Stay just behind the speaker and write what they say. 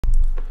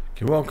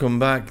Okay, welcome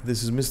back.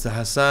 This is Mr.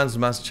 Hassan's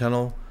Maths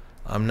channel.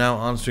 I'm now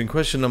answering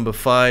question number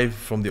 5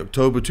 from the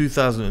October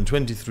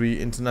 2023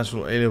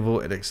 International A-Level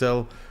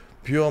Edexcel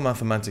Pure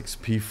Mathematics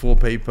P4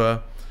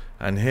 paper.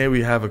 And here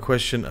we have a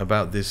question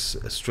about this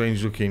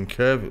strange looking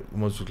curve. It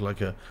almost looks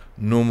like a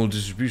normal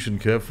distribution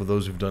curve for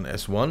those who've done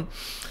S1.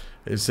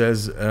 It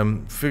says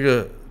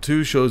figure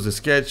 2 shows the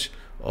sketch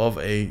of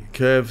a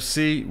curve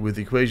C with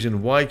the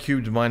equation y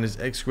cubed minus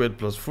x squared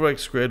plus 4x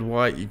squared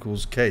y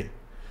equals k,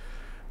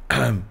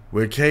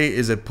 where k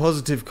is a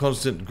positive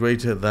constant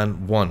greater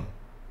than 1.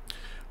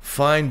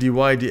 Find dy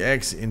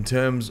dx in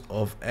terms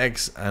of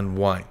x and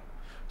y.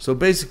 So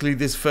basically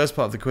this first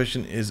part of the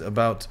question is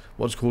about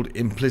what's called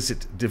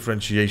implicit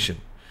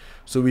differentiation.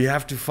 So we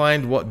have to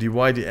find what dy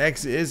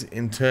dx is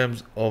in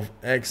terms of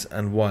x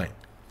and y.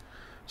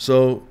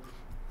 So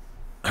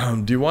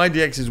dy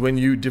dx is when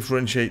you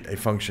differentiate a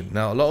function.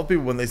 Now a lot of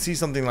people, when they see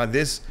something like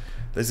this,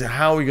 they say,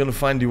 how are we going to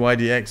find dy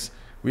dx?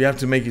 We have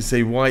to make it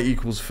say y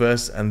equals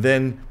first, and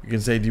then we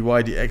can say dy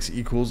dx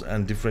equals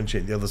and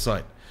differentiate the other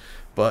side.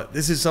 But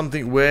this is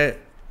something where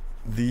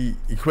the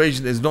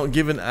equation is not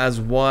given as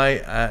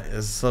y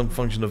as some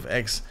function of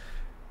x,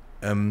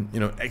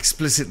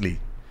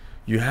 explicitly.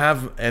 You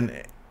have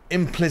an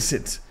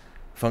implicit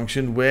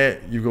function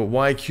where you've got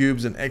y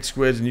cubes and x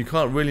squared, and you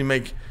can't really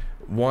make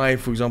y,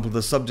 for example,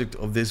 the subject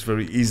of this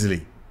very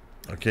easily.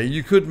 Okay,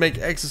 you could make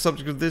x the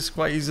subject of this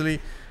quite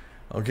easily.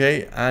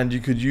 Okay, and you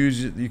could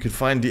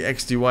find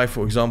dx dy,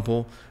 for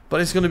example,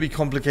 but it's going to be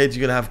complicated.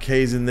 You're going to have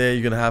k's in there.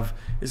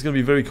 It's going to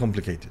be very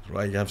complicated,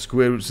 right? You have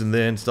square roots in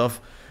there and stuff.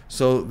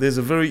 So there's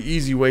a very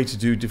easy way to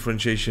do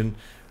differentiation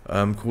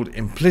called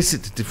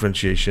implicit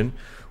differentiation,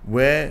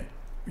 where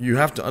you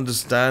have to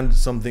understand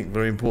something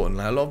very important.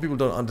 Now, a lot of people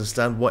don't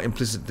understand what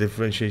implicit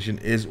differentiation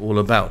is all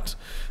about,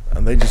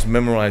 and they just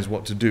memorize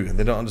what to do, and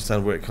they don't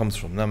understand where it comes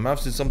from. Now,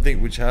 maths is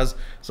something which has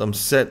some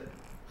set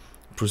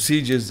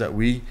procedures that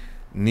we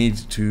need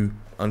to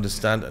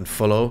understand and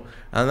follow,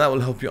 and that will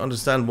help you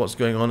understand what's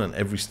going on in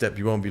every step.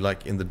 You won't be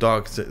like in the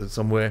dark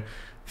somewhere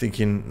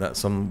thinking that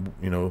some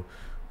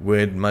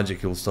weird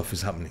magical stuff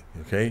is happening.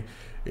 Okay,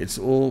 it's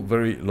all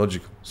very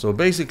logical. So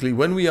basically,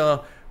 when we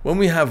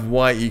have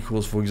y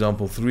equals, for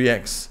example,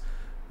 3x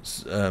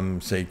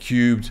say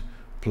cubed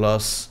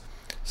plus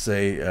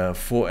say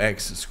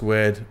 4x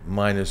squared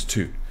minus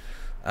 2,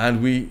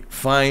 and we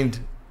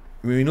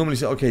normally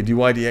say, okay, dy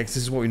dx, this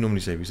is what we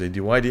normally say. We say dy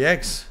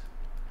dx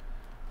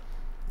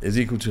is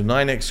equal to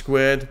 9x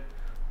squared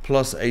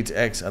plus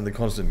 8x, and the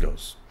constant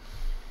goes.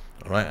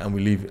 Alright, and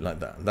we leave it like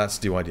that. That's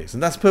dy dx.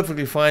 And that's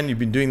perfectly fine. You've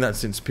been doing that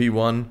since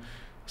P1.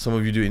 Some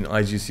of you do it in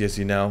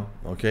IGCSE now.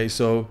 Okay,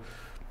 so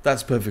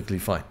that's perfectly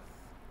fine.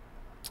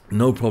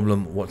 No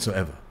problem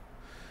whatsoever.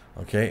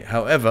 Okay,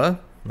 however,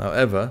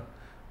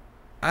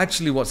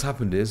 actually what's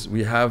happened is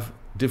we have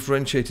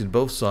differentiated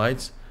both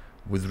sides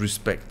with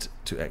respect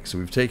to x. So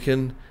we've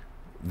taken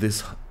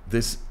this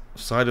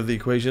side of the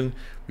equation,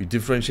 we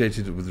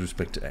differentiated it with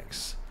respect to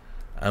x,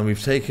 and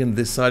we've taken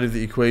this side of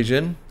the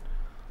equation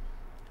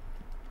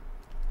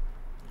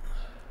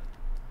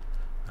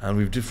and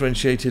we've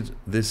differentiated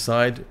this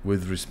side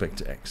with respect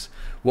to x.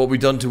 What we've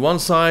done to one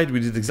side, we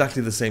did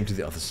exactly the same to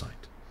the other side.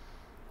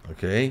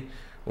 Okay,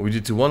 what we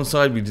did to one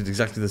side, we did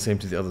exactly the same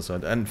to the other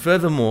side. And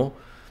furthermore,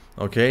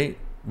 okay,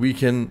 we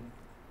can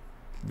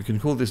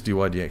call this dy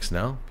dx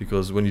now,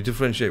 because when you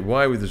differentiate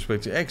y with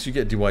respect to x, you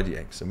get dy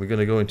dx, and we're going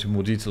to go into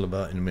more detail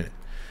about that in a minute.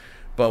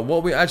 But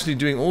what we're actually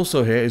doing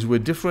also here is we're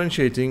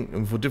differentiating,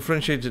 and for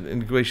differentiated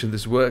integration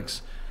this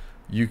works.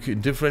 You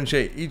can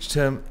differentiate each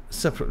term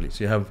separately.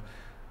 So you have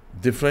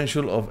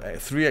differential of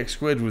 3x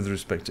squared with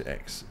respect to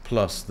x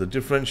plus the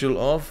differential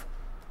of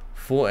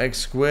 4x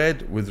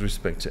squared with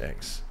respect to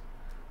x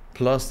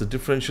plus the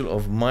differential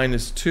of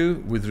minus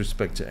 2 with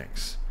respect to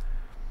x.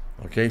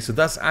 Okay, so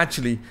that's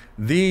actually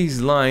these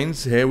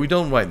lines here. We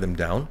don't write them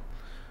down.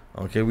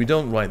 Okay, we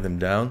don't write them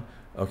down.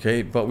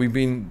 Okay, but we've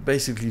been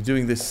basically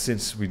doing this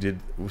since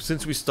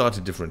we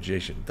started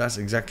differentiation. That's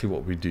exactly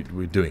what we're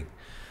doing.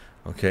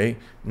 Okay,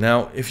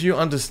 now if you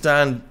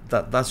understand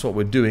that that's what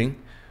we're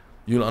doing,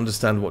 you'll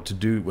understand what to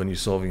do when you're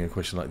solving a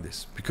question like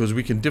this, because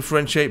we can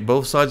differentiate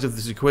both sides of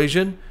this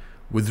equation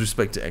with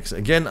respect to x.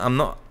 Again,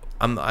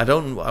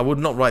 I would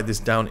not write this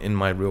down in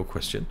my real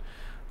question,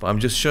 but I'm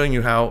just showing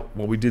you how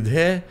what we did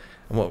here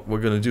and what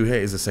we're going to do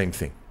here is the same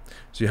thing.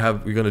 So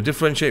we're going to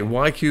differentiate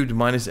y cubed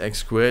minus x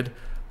squared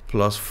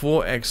plus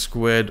 4x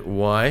squared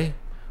y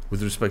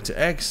with respect to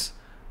x,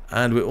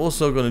 and we're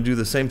also going to do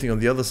the same thing on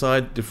the other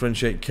side,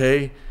 differentiate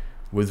k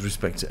with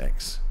respect to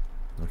x.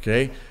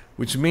 Okay,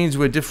 which means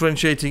we're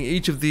differentiating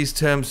each of these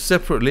terms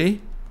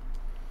separately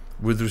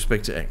with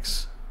respect to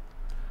x.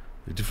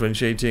 We're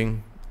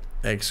differentiating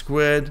x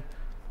squared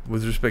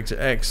with respect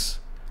to x,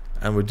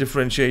 and we're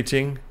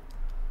differentiating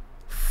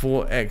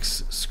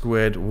 4x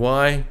squared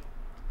y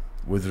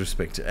with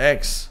respect to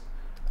x,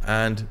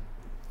 and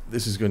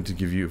this is going to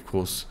give you, of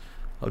course,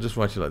 I'll just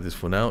write it like this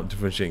for now,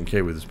 differentiating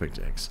k with respect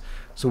to x.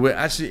 So we're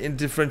actually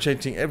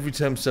differentiating every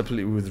term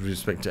separately with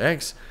respect to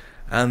x,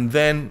 and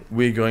then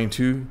we're going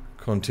to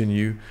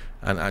continue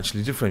and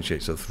actually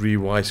differentiate. So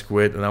 3y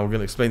squared, and now we're going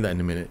to explain that in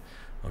a minute.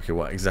 Okay,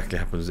 what exactly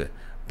happens there.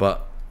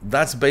 But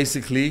that's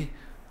basically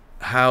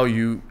how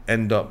you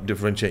end up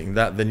differentiating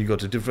that. Then you got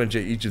to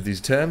differentiate each of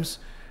these terms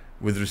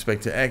with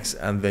respect to x,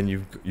 and then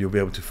you'll be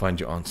able to find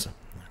your answer.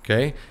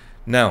 Okay,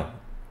 now,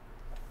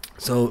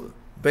 so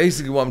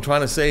basically what I'm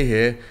trying to say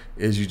here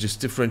is you just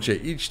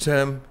differentiate each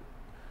term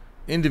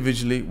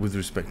individually with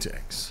respect to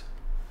x.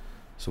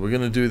 So we're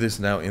going to do this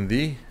now in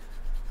the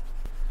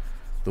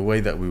way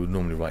that we would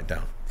normally write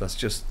down. That's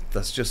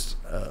just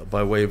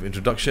by way of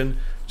introduction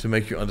to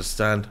make you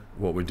understand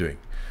what we're doing.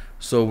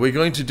 So we're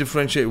going to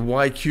differentiate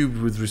y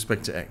cubed with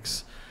respect to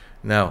x.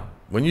 Now,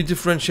 when you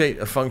differentiate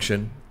a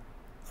function,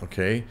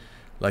 okay,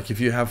 like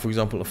if you have, for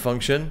example, a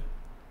function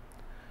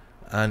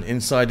and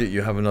inside it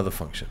you have another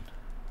function,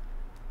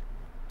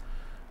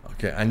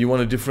 okay, and you want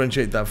to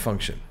differentiate that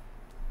function,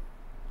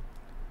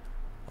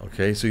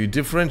 okay, so you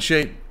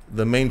differentiate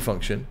the main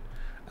function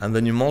and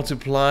then you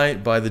multiply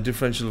by the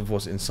differential of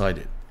what's inside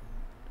it.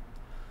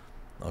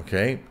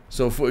 Okay,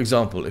 so for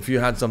example, if you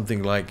had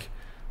something like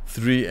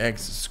 3x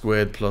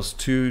squared plus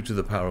 2 to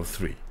the power of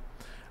 3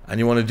 and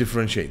you want to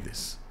differentiate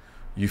this,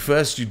 you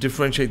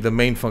differentiate the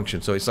main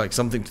function, so it's like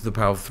something to the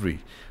power of 3.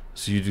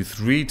 So you do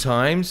 3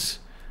 times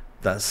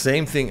that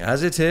same thing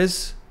as it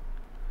is,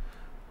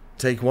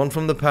 take 1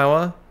 from the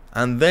power,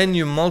 and then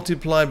you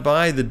multiply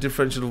by the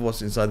differential of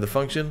what's inside the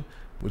function,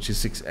 which is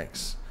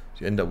 6x.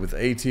 So you end up with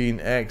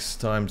 18x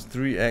times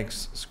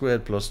 3x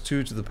squared plus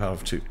 2 to the power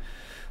of 2.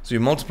 So you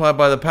multiply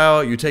by the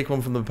power, you take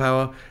 1 from the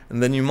power,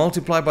 and then you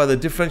multiply by the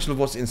differential of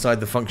what's inside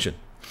the function.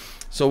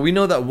 So we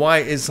know that y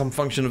is some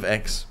function of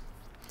x.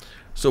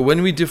 So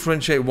when we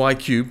differentiate y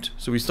cubed,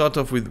 so we start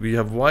off with, we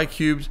have y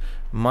cubed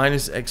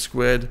minus x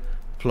squared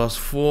plus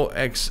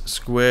 4x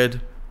squared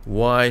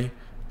y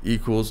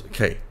equals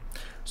k.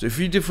 So if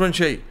you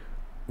differentiate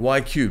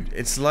y cubed,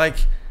 it's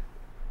like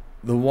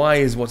the y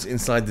is what's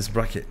inside this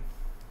bracket,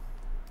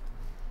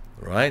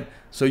 right?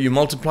 So you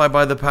multiply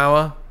by the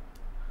power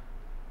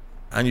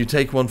and you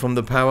take 1 from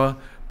the power,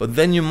 but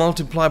then you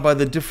multiply by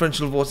the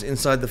differential of what's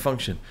inside the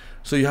function.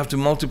 So you have to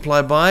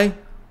multiply by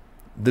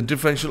the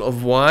differential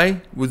of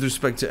y with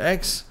respect to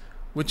x,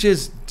 which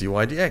is dy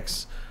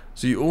dx.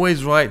 So you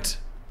always write,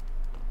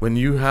 when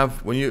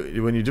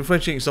you're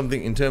differentiating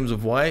something in terms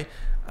of y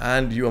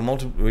and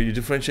you're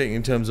differentiating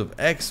in terms of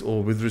x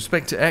or with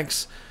respect to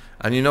x,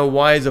 and you know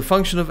y is a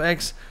function of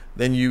x,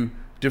 then you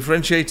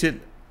differentiate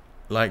it,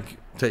 like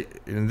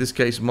in this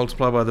case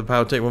multiply by the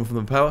power, take 1 from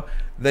the power,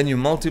 then you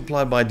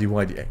multiply by dy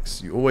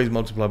dx. You always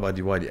multiply by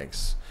dy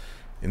dx.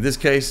 In this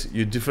case,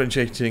 you're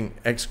differentiating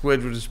x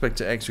squared with respect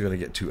to x, you're going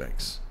to get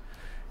 2x.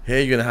 Here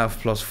you're going to have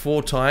plus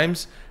 4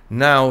 times.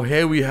 Now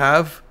here we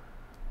have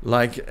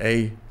like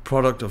a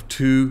product of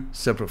 2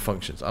 separate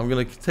functions. I'm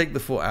going to take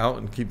the 4 out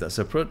and keep that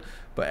separate,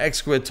 but x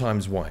squared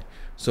times y.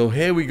 So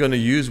here we're going to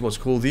use what's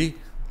called the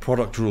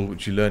product rule,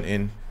 which you learn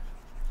in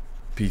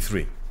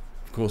P3.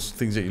 Of course,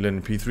 things that you learn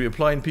in P3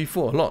 apply in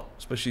P4 a lot,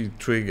 especially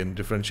trig and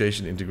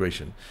differentiation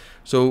integration.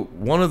 So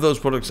one of those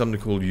products I'm going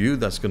to call u,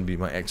 that's going to be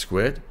my x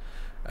squared,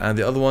 and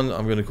the other one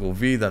I'm going to call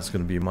v, that's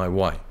going to be my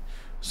y.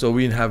 So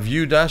we have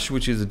u dash,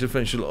 which is the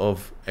differential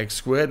of x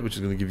squared, which is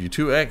going to give you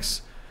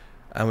 2x,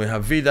 and we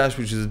have v dash,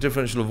 which is the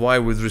differential of y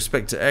with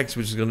respect to x,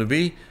 which is going to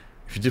be,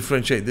 if you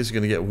differentiate this, you're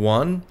going to get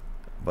 1,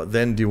 but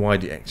then dy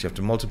dx. You have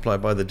to multiply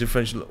by the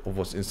differential of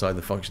what's inside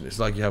the function. It's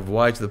like you have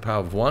y to the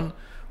power of 1,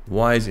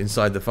 y is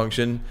inside the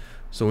function,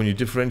 so when you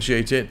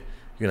differentiate it,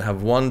 you're going to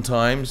have 1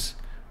 times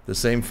the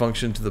same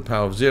function to the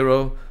power of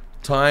 0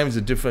 times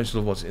the differential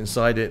of what's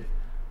inside it,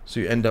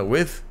 so you end up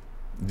with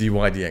dy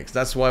dx.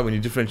 That's why when you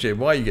differentiate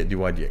y, you get dy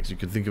dx. You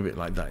can think of it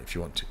like that if you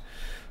want to.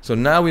 So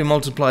now we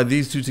multiply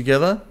these two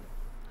together,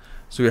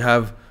 so we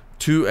have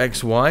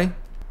 2xy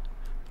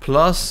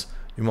plus,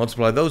 you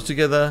multiply those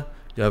together,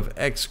 you have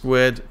x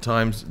squared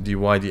times dy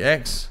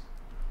dx.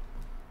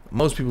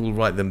 Most people will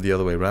write them the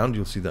other way around.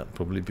 You'll see that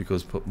probably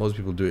because most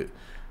people do it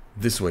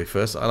this way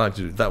first. I like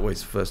to do it that way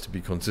first to be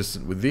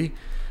consistent with the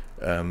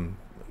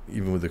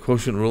even with the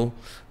quotient rule.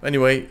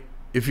 Anyway,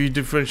 if you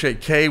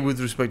differentiate k with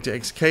respect to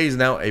x, k is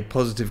now a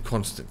positive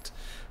constant,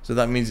 so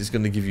that means it's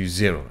going to give you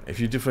 0. If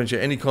you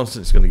differentiate any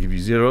constant, it's going to give you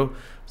 0,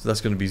 so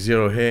that's going to be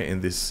 0 here in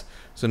this.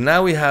 So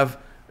now we have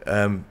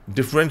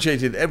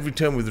differentiated every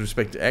term with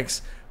respect to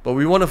x, but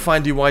we want to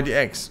find dy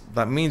dx.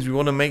 That means we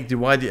want to make dy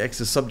dx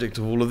the subject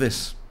of all of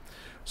this.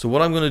 So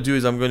what I'm going to do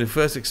is I'm going to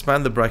first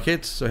expand the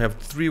bracket, so I have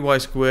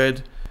 3y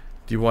squared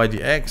dy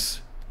dx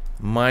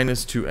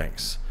minus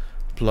 2x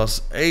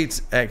plus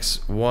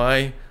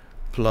 8xy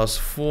plus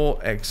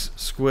 4x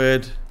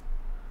squared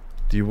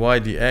dy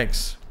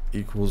dx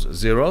equals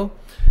 0.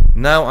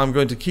 Now I'm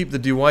going to keep the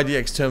dy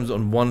dx terms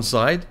on one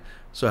side,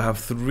 so I have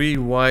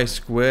 3y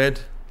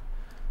squared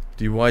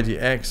dy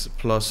dx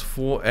plus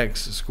 4x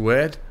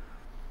squared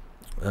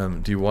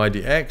dy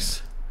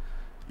dx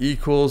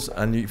equals,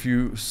 and if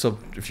you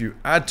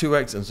add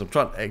 2x and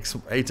subtract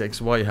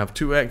 8xy, you have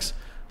 2x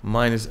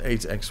minus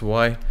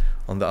 8xy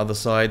on the other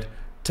side.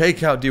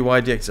 Take out dy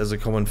dx as a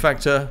common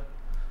factor,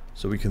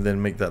 So we can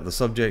then make that the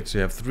subject. So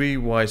you have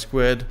 3y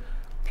squared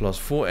plus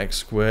 4x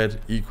squared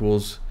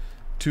equals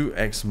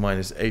 2x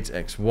minus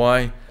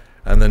 8xy.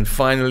 And then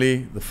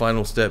finally, the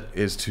final step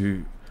is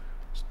to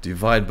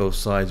divide both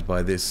sides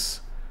by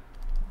this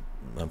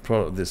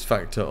this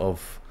factor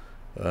of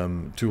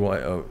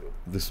 2y,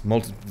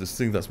 this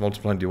thing that's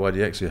multiplying dy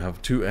dx. So you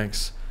have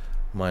 2x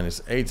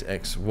minus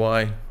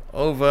 8xy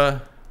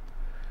over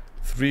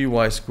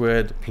 3y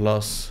squared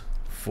plus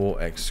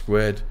 4x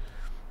squared.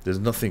 There's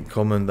nothing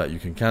common that you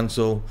can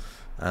cancel,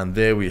 and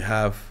there we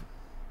have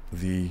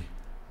the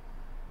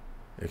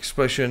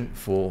expression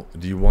for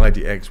dy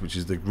dx, which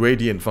is the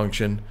gradient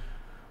function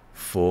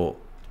for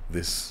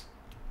this.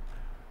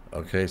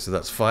 Okay, so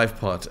that's 5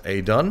 part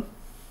A done.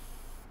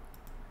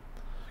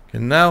 Okay,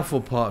 now for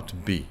part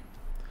B.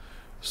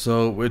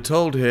 So we're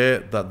told here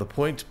that the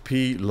point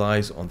P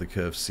lies on the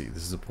curve C.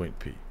 This is the point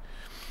P.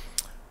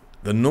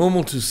 The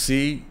normal to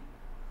C,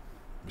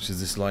 which is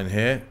this line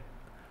here,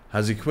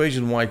 has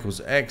equation y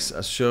equals x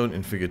as shown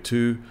in figure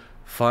 2.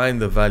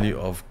 Find the value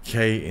of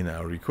k in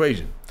our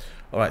equation.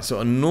 Alright, so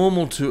a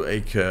normal to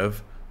a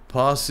curve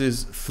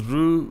passes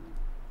through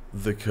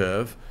the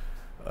curve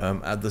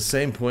at the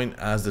same point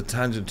as the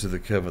tangent to the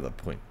curve at that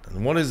point.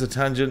 And what is a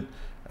tangent?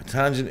 A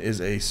tangent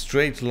is a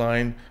straight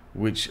line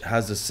which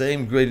has the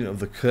same gradient of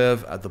the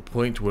curve at the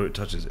point where it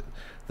touches it.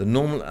 The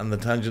normal and the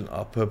tangent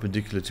are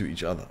perpendicular to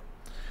each other.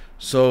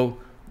 So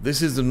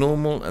this is the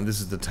normal and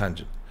this is the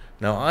tangent.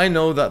 Now I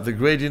know that the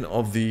gradient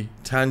of the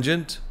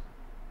tangent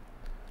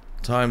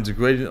times the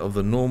gradient of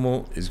the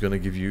normal is going to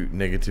give you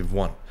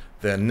 -1.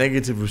 They are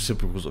negative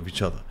reciprocals of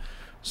each other.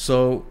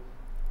 So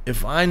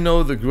if I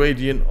know the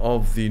gradient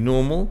of the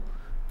normal,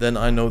 then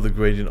I know the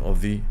gradient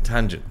of the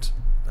tangent.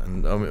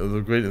 And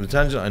the gradient of the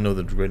tangent, I know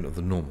the gradient of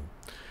the normal.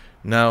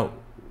 Now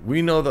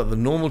we know that the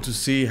normal to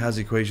C has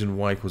equation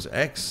y equals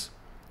x,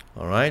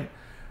 alright,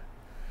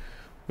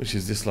 which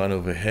is this line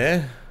over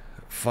here.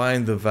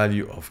 Find the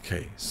value of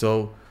k.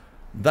 So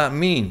that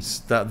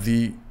means that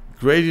the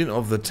gradient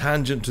of the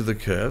tangent to the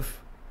curve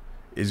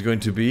is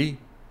going to be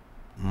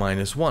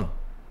 -1.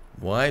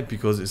 Why?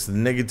 Because it's the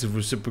negative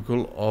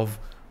reciprocal of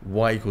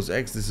y equals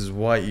x. This is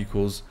y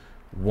equals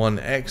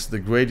 1x. The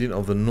gradient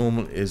of the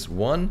normal is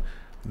 1.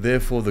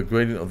 Therefore, the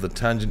gradient of the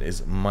tangent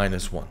is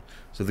 -1.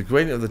 So the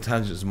gradient of the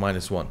tangent is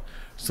 -1.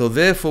 So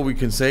therefore, we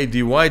can say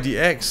dy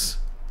dx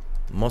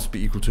must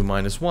be equal to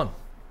 -1.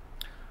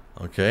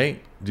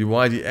 Okay, dy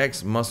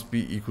dx must be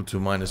equal to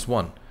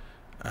 -1.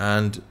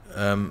 And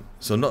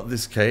so not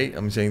this k,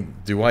 I'm saying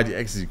dy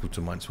dx is equal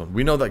to -1.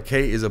 We know that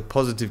k is a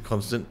positive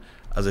constant,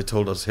 as I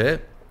told us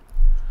here.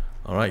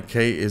 Alright,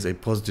 k is a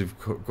positive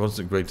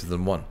constant greater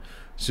than 1.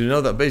 So you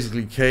know that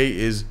basically k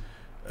is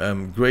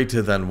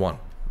greater than 1.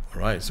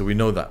 Alright, so we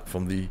know that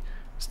from the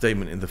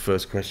statement in the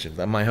first question.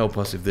 That might help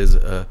us if there's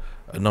a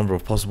number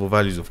of possible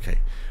values of k.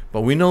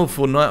 But we know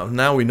for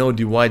now we know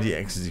dy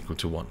dx is equal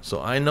to 1.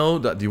 So I know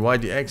that dy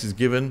dx is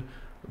given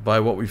by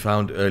what we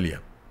found earlier.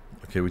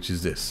 Okay, which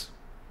is this.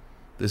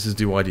 This is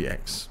dy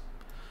dx.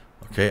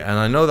 Okay, and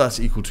I know that's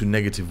equal to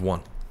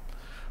 -1.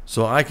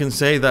 So I can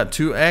say that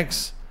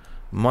 2x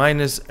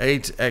minus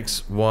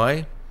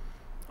 8xy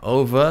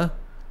over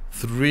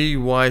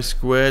 3y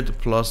squared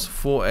plus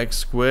 4x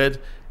squared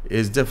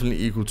is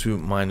definitely equal to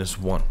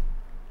 -1.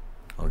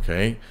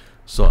 Okay,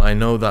 so I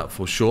know that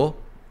for sure.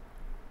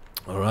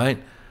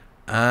 Alright,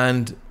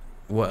 and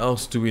what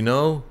else do we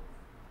know?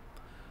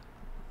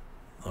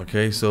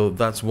 Okay, so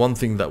that's one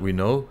thing that we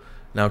know.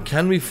 Now,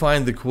 can we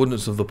find the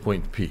coordinates of the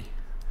point P?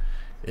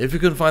 If we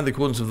can find the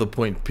coordinates of the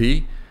point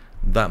P,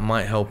 that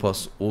might help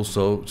us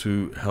also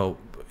to help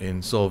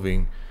in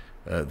solving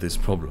this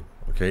problem.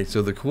 Okay,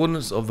 so the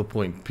coordinates of the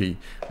point P.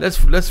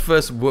 Let's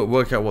first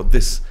work out what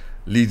this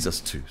leads us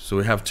to. So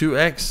we have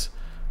 2x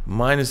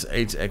minus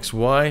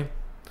 8xy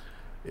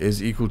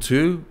is equal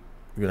to,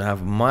 we're going to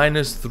have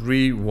minus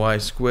 3y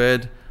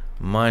squared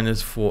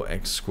minus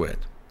 4x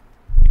squared.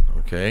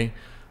 Okay,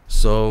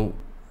 so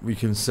we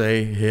can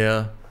say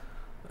here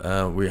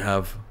we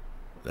have,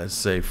 let's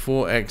say,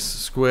 4x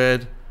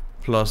squared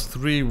plus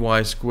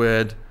 3y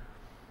squared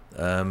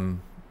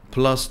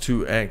plus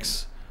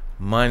 2x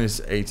minus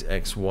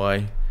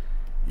 8xy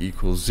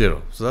equals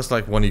 0. So that's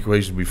like one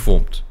equation we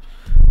formed.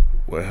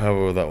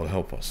 However, that will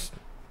help us.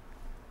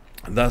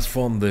 And that's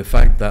from the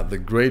fact that the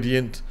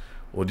gradient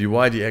or dy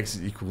dx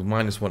is equal to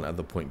 -1 at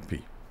the point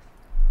P.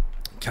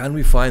 Can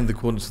we find the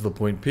coordinates of the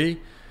point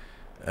P?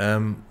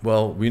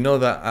 Well, we know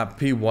that at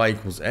P y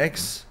equals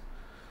x.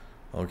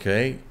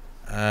 Okay,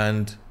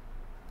 and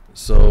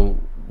so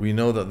we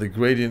know that the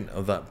gradient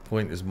of that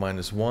point is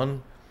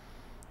 -1.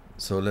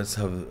 So let's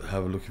have a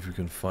look if we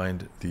can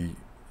find the.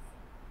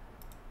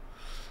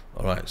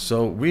 Alright,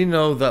 so we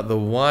know that the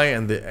y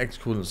and the x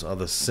coordinates are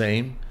the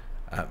same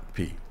at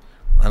P.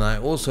 And I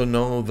also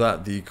know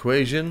that the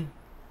equation,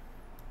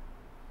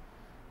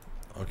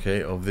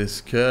 okay, of this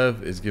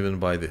curve is given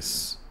by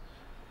this.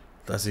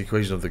 That's the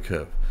equation of the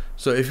curve.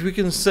 So if we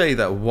can say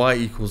that y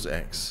equals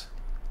x,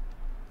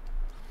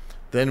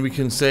 then we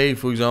can say,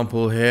 for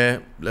example,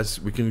 here,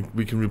 we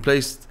can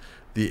replace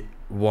the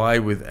y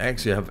with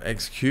x. You have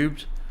x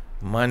cubed,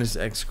 minus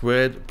x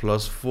squared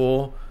plus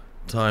 4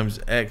 times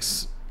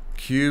x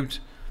cubed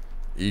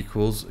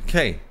equals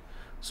k.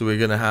 So we're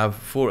going to have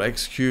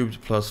 4x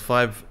cubed plus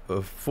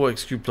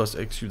 4x cubed plus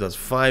x cubed, that's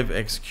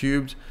 5x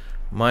cubed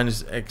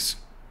minus x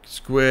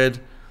squared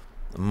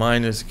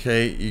minus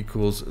k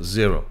equals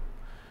 0.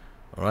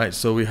 Alright,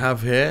 so we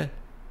have here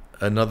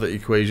another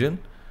equation.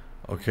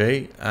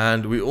 Okay,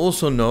 and we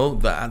also know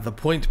that at the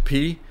point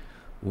P,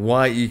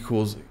 y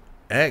equals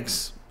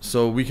x.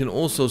 So we can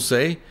also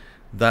say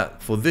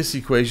that for this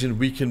equation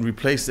we can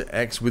replace the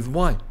x with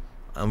y,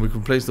 and we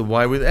can replace the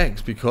y with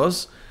x,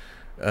 because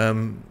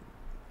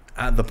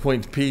at the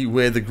point P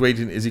where the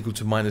gradient is equal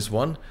to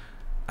 -1,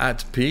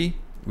 at P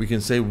we can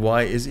say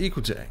y is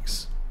equal to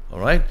x.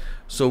 Alright,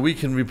 so we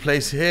can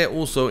replace here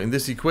also in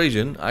this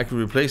equation, I can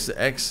replace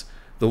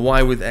the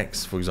y with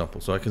x, for example.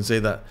 So I can say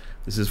that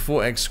this is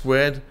 4x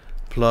squared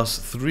plus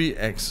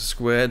 3x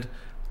squared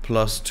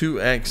plus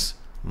 2x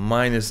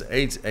minus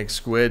 8x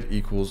squared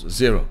equals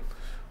 0.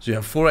 So you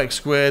have 4x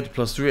squared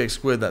plus 3x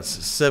squared, that's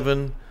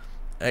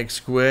 7x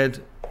squared.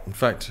 In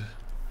fact,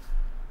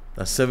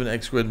 that's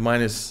 7x squared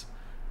minus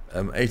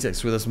 8x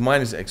squared, that's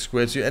minus x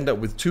squared. So you end up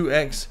with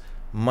 2x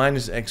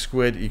minus x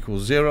squared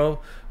equals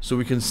 0. So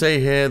we can say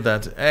here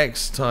that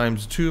x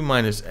times 2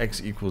 minus x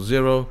equals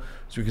 0.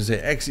 So we can say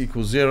x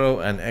equals 0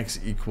 and x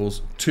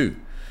equals 2.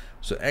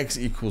 So x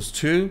equals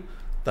 2,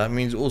 that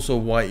means also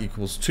y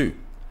equals 2.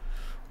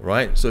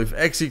 Right? So if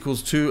x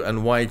equals 2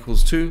 and y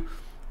equals 2,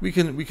 we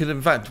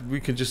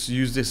can just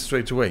use this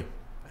straight away.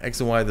 X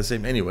and y are the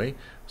same anyway.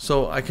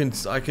 So I can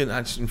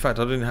actually, in fact,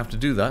 I don't even have to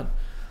do that.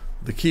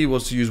 The key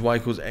was to use y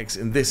equals x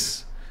in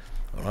this.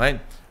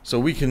 Alright? So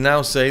we can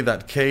now say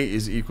that k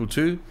is equal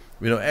to,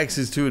 we know x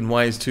is 2 and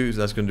y is 2, so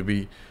that's going to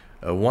be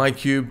y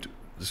cubed.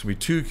 This will be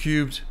 2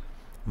 cubed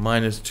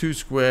minus 2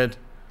 squared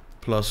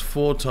plus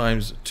 4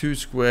 times 2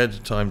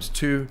 squared times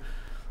 2.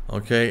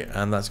 Okay,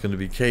 and that's going to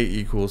be k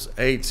equals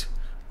 8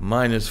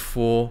 minus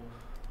 4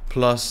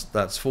 plus,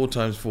 that's 4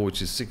 times 4,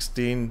 which is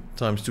 16,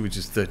 times 2, which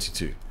is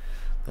 32.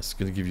 That's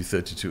going to give you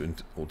 32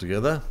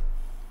 altogether.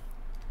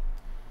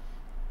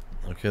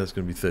 Okay, that's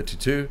going to be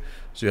 32.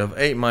 So you have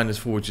 8 minus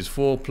 4, which is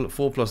 4.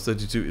 4 plus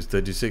 32 is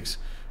 36.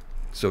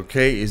 So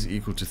k is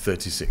equal to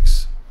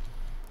 36.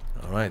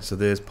 Alright, so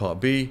there's part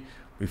B.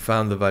 We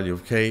found the value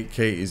of k.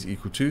 K is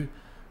equal to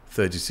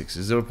 36.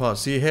 Is there a part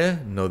C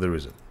here? No, there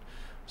isn't.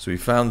 So we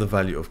found the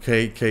value of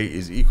k. K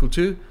is equal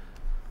to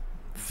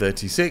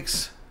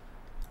 36.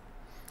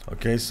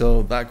 Okay,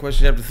 so that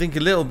question you have to think a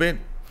little bit.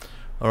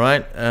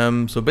 Alright,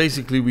 so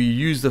basically we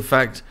use the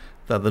fact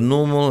that the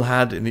normal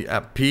had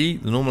at P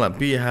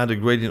had a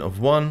gradient of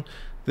 1.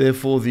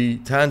 Therefore the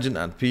tangent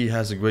at P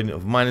has a gradient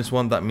of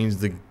 -1. That means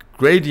the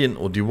gradient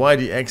or dy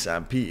dx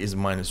at P is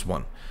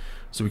 -1.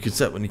 So we can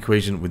set an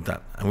equation with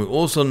that. And we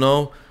also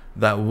know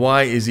that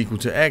y is equal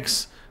to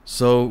x.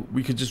 So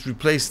we could just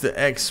replace the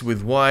x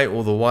with y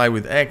or the y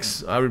with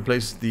x. I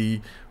replaced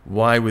the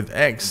y with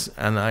x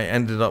and I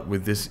ended up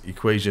with this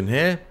equation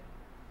here.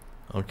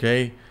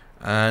 Okay,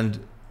 and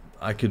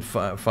I could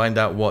find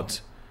out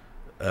what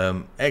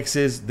x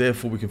is.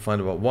 Therefore we can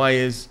find out what y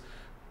is.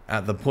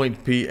 At the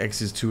point P,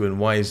 x is 2 and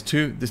y is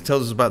 2. This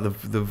tells us about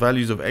the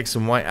values of x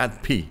and y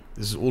at P.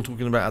 This is all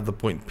talking about at the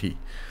point P.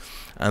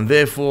 And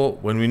therefore,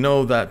 when we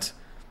know that,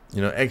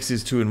 you know, x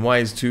is 2 and y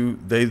is 2,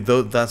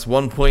 that's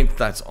one point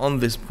that's on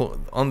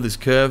this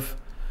curve.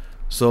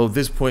 So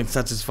this point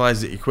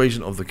satisfies the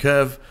equation of the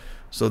curve.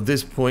 So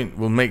this point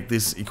will make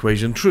this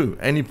equation true.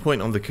 Any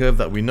point on the curve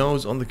that we know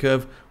is on the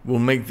curve will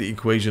make the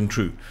equation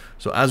true.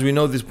 So as we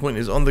know this point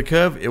is on the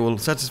curve, it will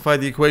satisfy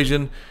the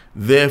equation.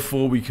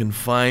 Therefore, we can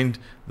find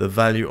the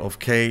value of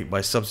k by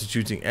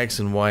substituting x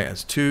and y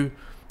as 2.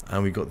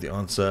 And we got the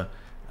answer.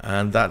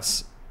 And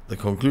that's the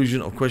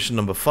conclusion of question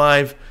number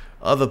 5.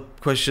 Other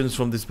questions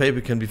from this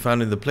paper can be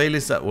found in the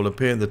playlist that will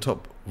appear in the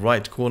top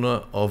right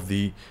corner of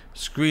the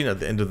screen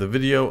at the end of the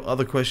video.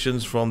 Other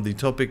questions from the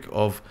topic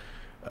of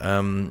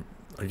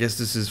I guess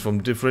this is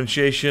from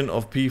differentiation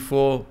of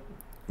P4,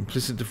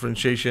 implicit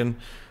differentiation.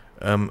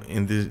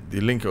 In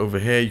the link over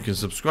here, you can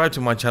subscribe to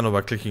my channel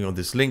by clicking on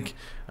this link,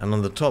 and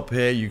on the top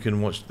here you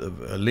can watch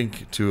a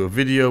link to a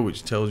video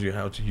which tells you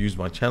how to use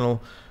my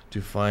channel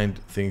to find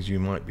things you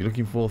might be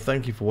looking for.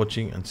 Thank you for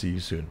watching and see you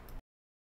soon.